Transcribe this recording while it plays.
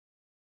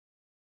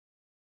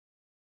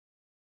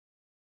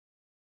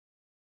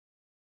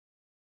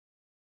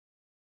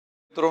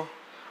મિત્રો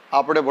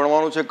આપણે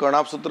ભણવાનું છે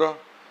કણાપ સૂત્ર.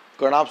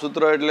 કણાપ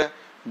સૂત્ર એટલે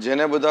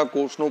જેને બધા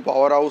કોષનું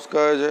પાવર હાઉસ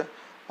કહે છે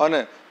અને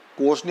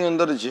કોષની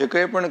અંદર જે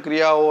કંઈ પણ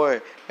ક્રિયા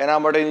હોય એના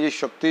માટેની જે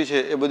શક્તિ છે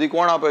એ બધી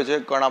કોણ આપે છે?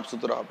 કણાપ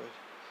સૂત્ર આપે છે.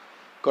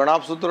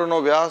 કણાપ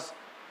સૂત્રનો વ્યાસ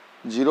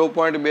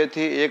 0.2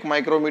 થી 1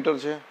 માઇક્રોમીટર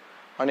છે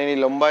અને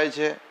એની લંબાઈ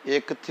છે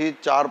 1 થી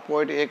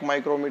 4.1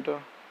 માઇક્રોમીટર.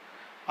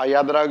 આ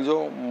યાદ રાખજો,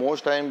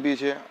 મોસ્ટ આઈએમપી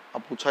છે, આ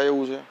પૂછાય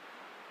એવું છે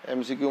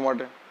એમસીક્યુ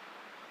માટે.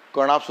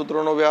 કણાપ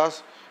સૂત્રનો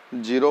વ્યાસ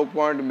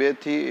 0.2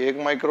 થી 1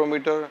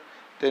 માઇક્રોમીટર,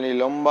 તેની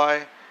લંબાઈ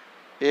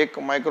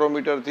 1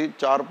 માઇક્રોમીટરથી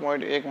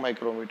 4.1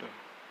 માઇક્રોમીટર.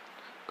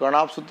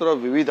 કણાપ સૂત્ર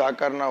વિવિધ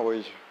આકારના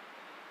હોય છે.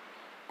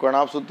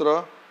 કણાપ સૂત્ર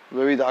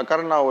વિવિધ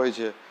આકારના હોય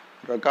છે.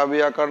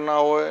 રકાબી આકારના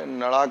હોય,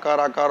 નળાકાર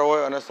આકાર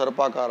હોય અને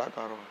સર્પાકાર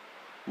આકાર હોય.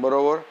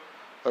 બરોબર?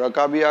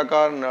 રકાબી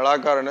આકાર,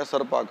 નળાકાર અને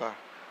સર્પાકાર.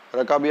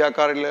 રકાબી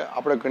આકાર એટલે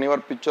આપણે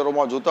ઘણીવાર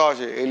પિક્ચરોમાં જોતા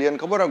હશે, એલિયન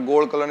ખબર ને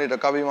ગોળ કલરની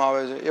રકાબીમાં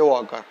આવે છે એવો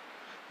આકાર.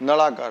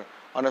 નળાકાર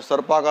અને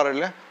સર્પાકાર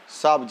એટલે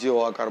સાપ જેવો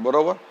આકાર.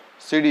 બરોબર?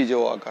 સીડી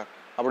જેવો આકાર.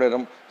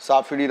 આપણે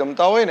સાપ સીડી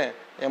રમતા હોય ને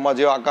એમાં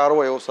જે આકાર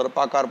હોય એવો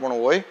સર્પાકાર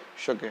પણ હોઈ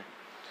શકે.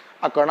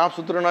 આ કણાપ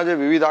સૂત્રના જે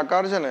વિવિધ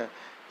આકાર છે ને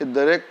એ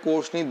દરેક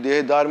કોષની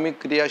દેહધાર્મિક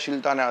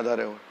ક્રિયાશીલતાને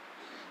આધારે હોય.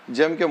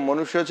 જેમ કે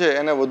મનુષ્ય છે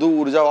એને વધુ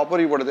ઉર્જા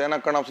વાપરવી પડે તો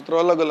એના કણાપ સૂત્ર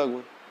અલગ અલગ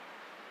હોય.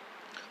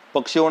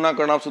 પક્ષીઓના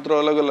કણાપ સૂત્ર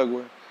અલગ અલગ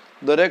હોય.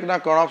 દરેકના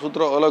કણાપ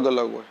સૂત્ર અલગ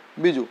અલગ હોય.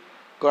 બીજું,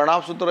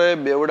 કણાપ સૂત્ર એ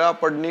બેવડા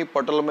પડની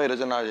પટલમય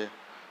રચના છે.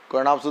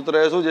 કણાપ સૂત્ર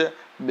એ શું છે?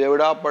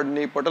 બેવડા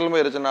પડની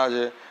પટલમય રચના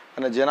છે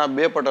અને જેના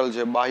બે પટલ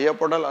છે, બાહ્ય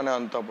પટલ અને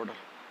અંતઃપટલ.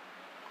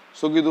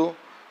 શું કીધું?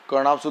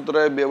 કણાપ સૂત્ર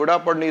એ બેવડા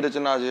પડની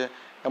રચના છે.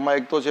 એમાં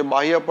એક તો છે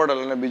બાહ્ય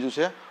પટલ અને બીજું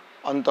છે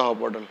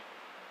અંતઃપટલ.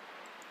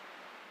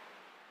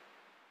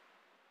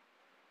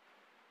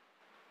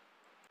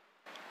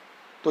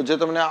 તો જે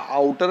તમને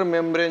આઉટર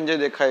મેમ્બ્રેન જે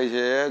દેખાય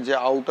છે, જે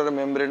આઉટર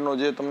મેમ્બ્રેનનો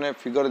જે તમને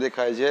ફિગર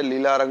દેખાય છે,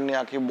 લીલા રંગની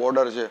આખી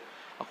બોર્ડર છે,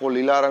 આખું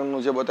લીલા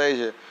રંગનું જે બતાય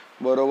છે,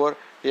 બરોબર,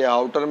 એ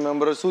આઉટર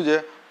મેમ્બ્રેન શું છે?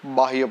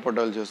 બાહ્ય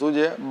પટલ છે. શું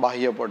છે?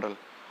 બાહ્ય પટલ.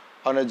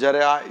 અને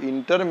જ્યારે આ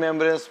ઇન્ટર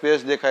મેમ્બ્રેન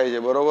સ્પેસ દેખાય છે,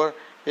 બરોબર,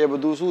 એ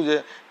બધું શું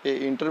છે?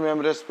 એ ઇન્ટર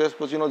મેમ્બ્રેન સ્પેસ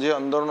પછીનો જે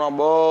અંદરનો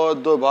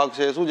બધો ભાગ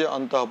છે એ શું છે?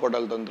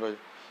 અંતઃપટલ તંત્ર છે.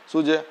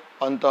 શું છે?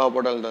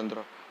 અંતઃપટલ તંત્ર.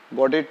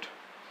 Got it?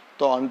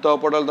 તો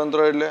અંતઃપટલ તંત્ર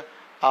એટલે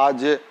આ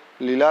જે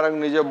લીલા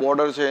રંગની જે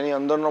બોર્ડર છે એની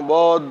અંદરનો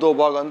બધો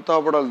ભાગ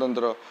અંતઃપટલ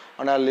તંત્ર.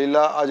 અને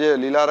આ જે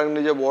લીલા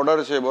રંગની જે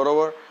બોર્ડર છે,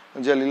 બરોબર,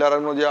 જે લીલા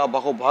રંગનો જે આ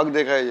આખો ભાગ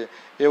દેખાય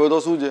છે એ બધો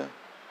શું છે?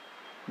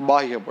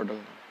 બાહ્ય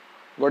પટલ.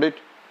 Got it?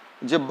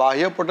 જે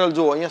બાહ્ય પટલ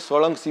જો અહીંયા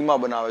સળંગ સીમા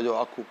બનાવે, જો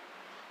આખું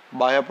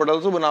બાહ્ય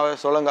પટલ શું બનાવે?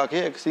 સળંગ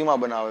આખી એક સીમા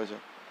બનાવે છે.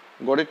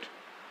 Got it?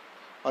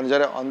 અને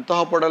જ્યારે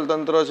અંતઃપટલ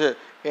તંત્ર છે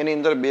એની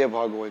અંદર બે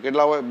ભાગ હોય.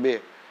 કેટલા હોય?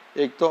 બે.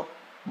 એક તો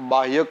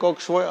બાહ્ય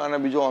કક્ષ હોય અને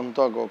બીજો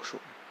અંતઃકક્ષ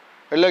હોય.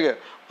 એટલે કે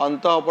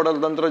અંતઃપટલ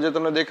તંત્ર જે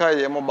તમને દેખાય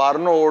છે એમાં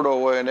બહારનો ઓરડો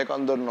હોય અને એક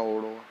અંદરનો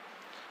ઓરડો હોય.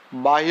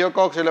 બાહ્ય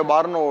કક્ષ એટલે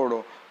બહારનો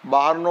ઓરડો.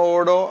 બહારનો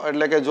ઓરડો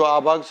એટલે કે જો આ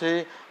ભાગ છે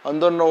એ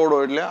અંદરનો ઓરડો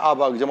એટલે આ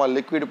ભાગ જેમાં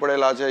લિક્વિડ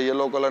પડેલા છે,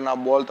 યલો કલરના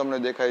બોલ તમને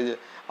દેખાય છે,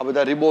 આ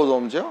બધા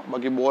રિબોઝોમ છે,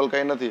 બાકી બોલ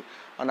કંઈ નથી.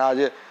 અને આ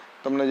જે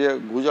તમને જે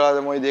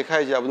ગૂંચળામાં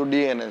દેખાય છે આ બધું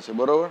ડીએનએ છે.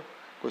 બરોબર?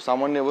 કોઈ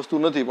સામાન્ય વસ્તુ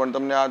નથી, પણ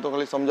તમને આ તો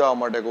ખાલી સમજાવવા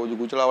માટે કહું છું.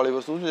 ગૂંચળાવાળી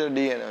વસ્તુ શું છે?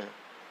 ડીએનએ છે.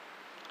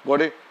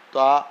 Got it? તો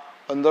આ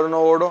અંદરનો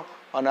ઓરડો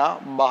અને આ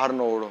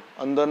બહારનો ઓરડો.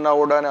 અંદરના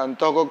ઓરડાને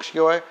અંતઃકક્ષ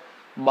કહેવાય,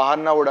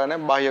 બહારના ઓરડાને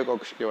બાહ્ય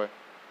કક્ષ કહેવાય.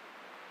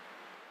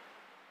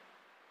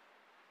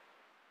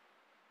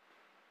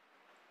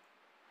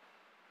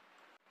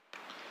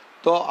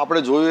 તો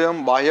આપણે જોયું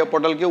એમ બાહ્ય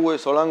પટલ કેવું હોય?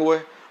 સળંગ હોય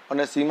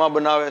અને સીમા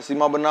બનાવે.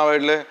 સીમા બનાવે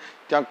એટલે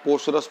ત્યાં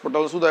કોષરસ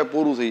પટલ શું થાય?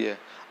 પૂરું થઈ જાય.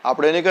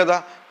 આપણે નહીં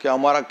કહેતા કે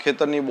અમારા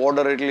ખેતરની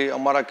બોર્ડર એટલી,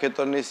 અમારા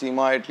ખેતરની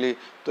સીમા એટલી.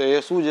 તો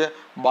એ શું છે?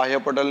 બાહ્ય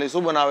પટલની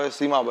શું બનાવે?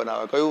 સીમા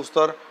બનાવે. કયું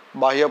સ્તર?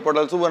 બાહ્ય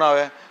પટલ શું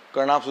બનાવે?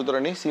 કણાપ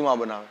સૂત્રની સીમા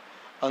બનાવે.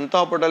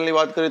 અંતઃપટલની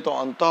વાત કરીએ તો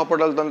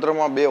અંતઃપટલ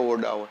તંત્રમાં બે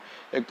ઓરડા હોય.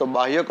 એક તો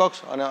બાહ્ય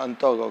કક્ષ અને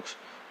અંતઃકક્ષ.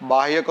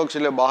 બાહ્ય કક્ષ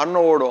એટલે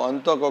બહારનો ઓરડો,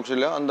 અંતઃકક્ષ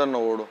એટલે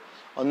અંદરનો ઓરડો.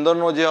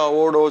 અંદરનો જે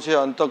ઓરડો છે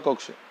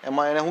અંતઃકક્ષ,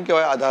 એમાં એને શું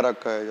કહેવાય? આધારક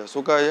કહે છે.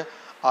 શું કહે છે?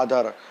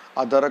 આધારક.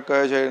 આધારક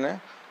કહે છે એને.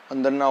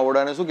 અંદરના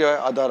ઓરડાને શું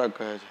કહેવાય? આધારક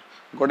કહે છે.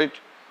 Got it?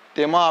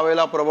 તેમાં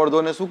આવેલા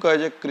પ્રવર્ધોને શું કહે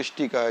છે?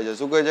 ક્રિસ્ટી કહે છે.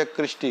 શું કહે છે?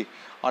 ક્રિસ્ટી.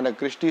 અને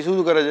ક્રિસ્ટી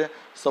શું કરે છે?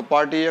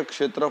 સપાટીય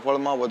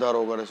ક્ષેત્રફળમાં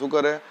વધારો કરે. શું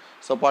કરે?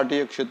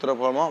 સપાટીય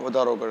ક્ષેત્રફળમાં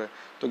વધારો કરે.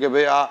 તો કે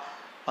ભાઈ આ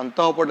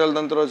અંતઃપટલ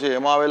તંત્ર છે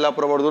એમાં આવેલા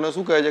પ્રવર્ધોને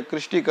શું કહે છે?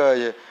 ક્રિસ્ટી કહે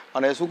છે.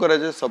 અને એ શું કરે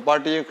છે?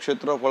 સપાટીય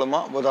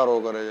ક્ષેત્રફળમાં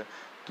વધારો કરે છે.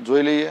 તો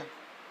જોઈ લઈએ.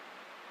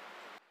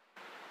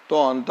 તો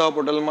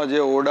અંતઃપટલમાં જે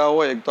ઓરડા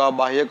હોય, એક તો આ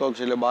બાહ્ય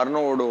કક્ષ એટલે બહારનો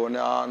ઓરડો અને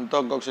આ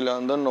અંતઃકક્ષ એટલે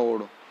અંદરનો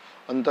ઓરડો.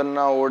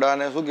 અંદરના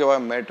ઓરડાને શું કહેવાય?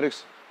 મેટ્રિક્સ.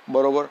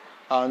 બરોબર?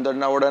 આ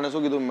અંદરના ઓરડાને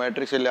શું કીધું?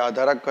 મેટ્રિક્સ એટલે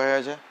આધારક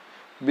કહે છે.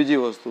 બીજી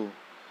વસ્તુ,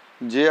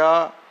 જે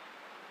આ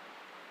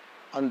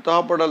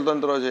અંતઃપટલ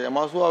તંત્ર છે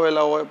એમાં શું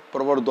આવેલા હોય?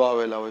 પ્રવર્ધો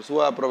આવેલા હોય.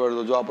 શું આ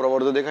પ્રવર્ધો? જો આ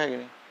પ્રવર્ધો દેખાય કે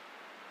નહીં?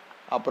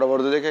 આ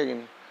પ્રવર્ધો દેખાય કે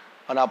નહીં?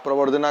 અને આ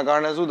પ્રવર્ધના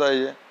કારણે શું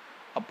થાય છે?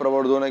 આ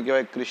પ્રવર્ધોને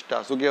કહેવાય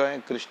ક્રિસ્ટા. શું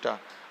કહેવાય? ક્રિસ્ટા.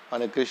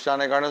 અને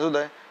ક્રિસ્ટાને કારણે શું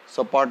થાય?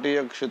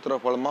 સપાટીય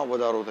ક્ષેત્રફળમાં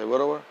વધારો થાય.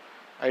 બરોબર?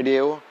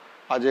 આઈડિયા એવો?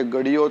 આ જે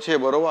ગડીઓ છે,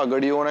 બરોબર, આ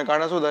ગડીઓને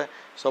કારણે શું થાય?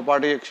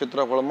 સપાટીય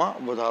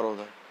ક્ષેત્રફળમાં વધારો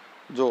થાય.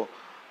 જો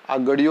આ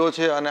ગળીઓ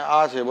છે અને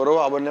આ છે,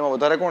 બરોબર. આ બંનેમાં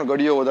વધારે કોણ?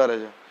 ગળીઓ વધારે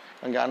છે,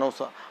 કારણ કે આનો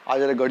આ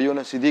જ્યારે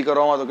ગળીઓને સીધી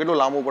કરવામાં તો કેટલો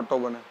લાંબો પટ્ટો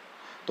બને.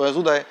 તો એ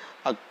શું થાય?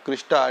 આ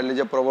ક્રિસ્ટા એટલે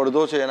જે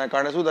પ્રવર્ધો છે એના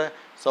કારણે શું થાય?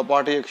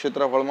 સપાટી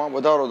ક્ષેત્રફળમાં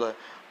વધારો થાય,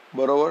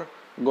 બરોબર.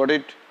 Got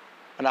it.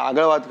 અને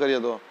આગળ વાત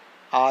કરીએ તો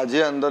આ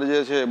જે અંદર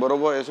જે છે,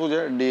 બરોબર, એ શું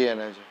છે?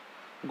 ડીએનએ છે.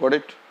 Got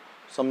it.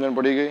 સમજણ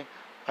પડી ગઈ?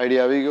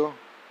 આઈડિયા આવી ગયો?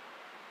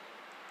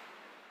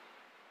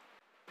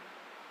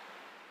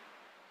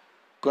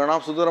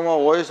 કણાભસૂત્રમાં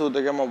હોય શું? તો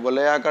કે એમાં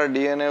વલયાકાર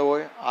ડીએનએ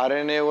હોય,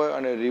 આરએનએ હોય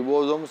અને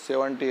રિબોઝોમ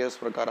 70S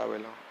પ્રકાર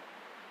આવેલા.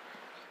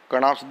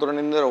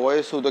 કણાભસૂત્રની અંદર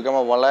હોય શું? તો કે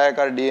એમાં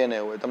વલયાકાર ડીએનએ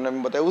હોય, તમને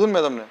બતાવ્યું હતું ને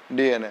મેં તમને,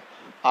 ડીએનએ,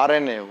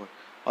 આરએનએ હોય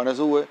અને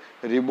શું હોય?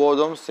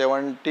 રિબોઝોમ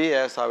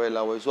 70S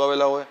આવેલા હોય. શું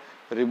આવેલા હોય?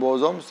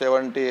 રિબોઝોમ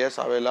 70S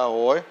આવેલા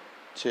હોય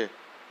છે.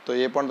 તો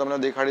એ પણ તમને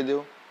દેખાડી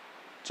દઉં.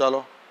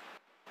 ચાલો,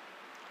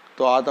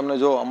 તો આ તમને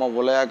જો આમાં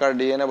વલયાકાર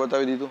ડીએનએ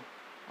બતાવી દીધું.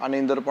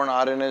 આની અંદર પણ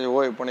આરએનએ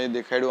હોય પણ એ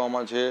દેખાડ્યું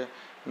આમાં છે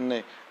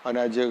નહીં. અને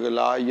આ જે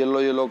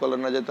યલો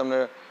કલરના જે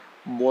તમને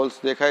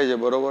બોલ્સ દેખાય છે,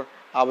 બરોબર,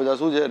 આ બધા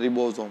શું છે?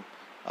 રિબોઝોમ.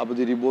 આ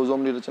બધી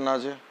રિબોઝોમની રચના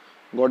છે.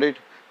 Got it.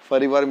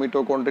 ફરીવાર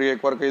મિટોકોન્ડ્રિયા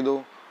એકવાર કહી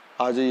દઉં.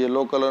 આ જે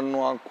યલો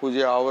કલરનું આખું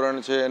જે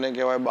આવરણ છે એને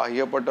કહેવાય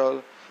બાહ્ય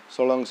પટલ,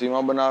 સળંગ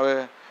સીમા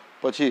બનાવે.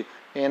 પછી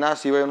એના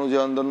સિવાયનું જે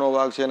અંદરનો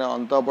ભાગ છે એને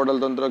અંતઃપટલ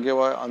તંત્ર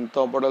કહેવાય.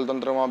 અંતઃપટલ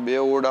તંત્રમાં બે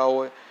ઓરડા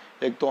હોય.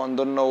 એક તો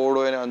અંદરનો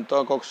ઓરડો એને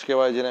અંતઃકક્ષ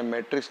કહેવાય, જેને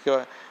મેટ્રિક્સ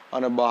કહેવાય,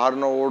 અને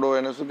બહારનો ઓરડો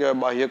એને શું કહેવાય?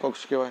 બાહ્ય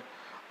કક્ષ કહેવાય.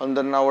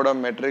 અંદરના ઓરડા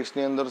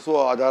મેટ્રિક્સની અંદર શું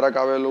આધારક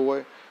આવેલું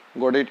હોય?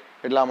 Got it.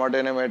 એટલા માટે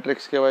એને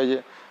મેટ્રિક્સ કહેવાય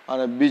છે.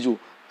 અને બીજું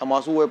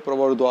આમાં શું હોય?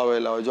 પ્રવર્ધો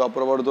આવેલા હોય. જો આ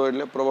પ્રવર્ધો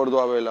એટલે પ્રવર્ધો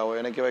આવેલા હોય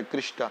એને કહેવાય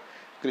ક્રિસ્ટા.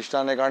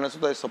 ક્રિસ્ટાને કારણે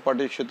શું થાય?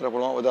 સપાટી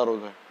ક્ષેત્રફળમાં વધારો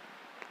થાય.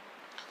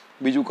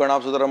 બીજું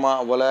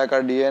કણાભસૂત્રમાં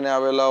વલયાકાર ડીએનએ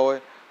આવેલા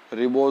હોય,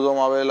 રિબોઝોમ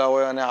આવેલા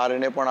હોય અને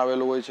આરએનએ પણ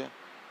આવેલું હોય છે.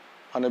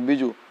 અને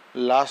બીજું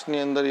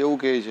લાસ્ટની અંદર એવું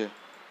કહે છે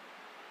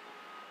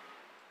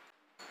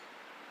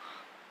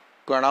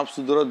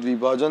કણાભસૂત્ર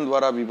દ્વિભાજન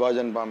દ્વારા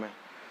વિભાજન પામે.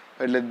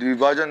 એટલે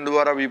દ્વિભાજન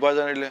દ્વારા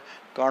વિભાજન એટલે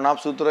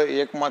કણાભસૂત્ર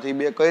એકમાંથી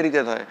બે કઈ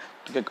રીતે થાય?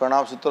 તો કે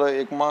કણાભસૂત્ર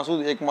એકમાં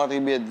શું? એકમાંથી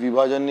બે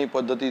દ્વિભાજનની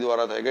પદ્ધતિ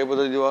દ્વારા થાય. કઈ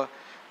પદ્ધતિ દ્વારા?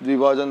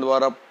 દ્વિભાજન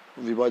દ્વારા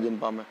વિભાજન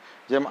પામે.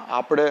 જેમ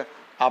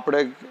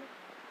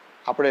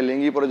આપણે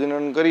લિંગી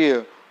પ્રજનન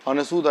કરીએ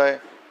અને શું થાય?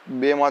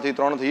 2 માંથી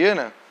 3 થઈએ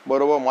ને,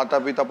 બરોબર,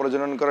 માતા પિતા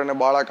પ્રજનન કરે ને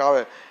બાળક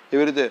આવે.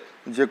 એવી રીતે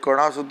જે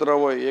કણાભસૂત્ર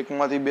હોય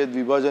એકમાંથી બે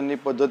દ્વિભાજનની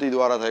પદ્ધતિ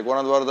દ્વારા થાય.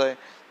 કોના દ્વારા થાય?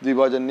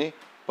 દ્વિભાજનની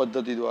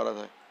પદ્ધતિ દ્વારા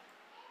થાય.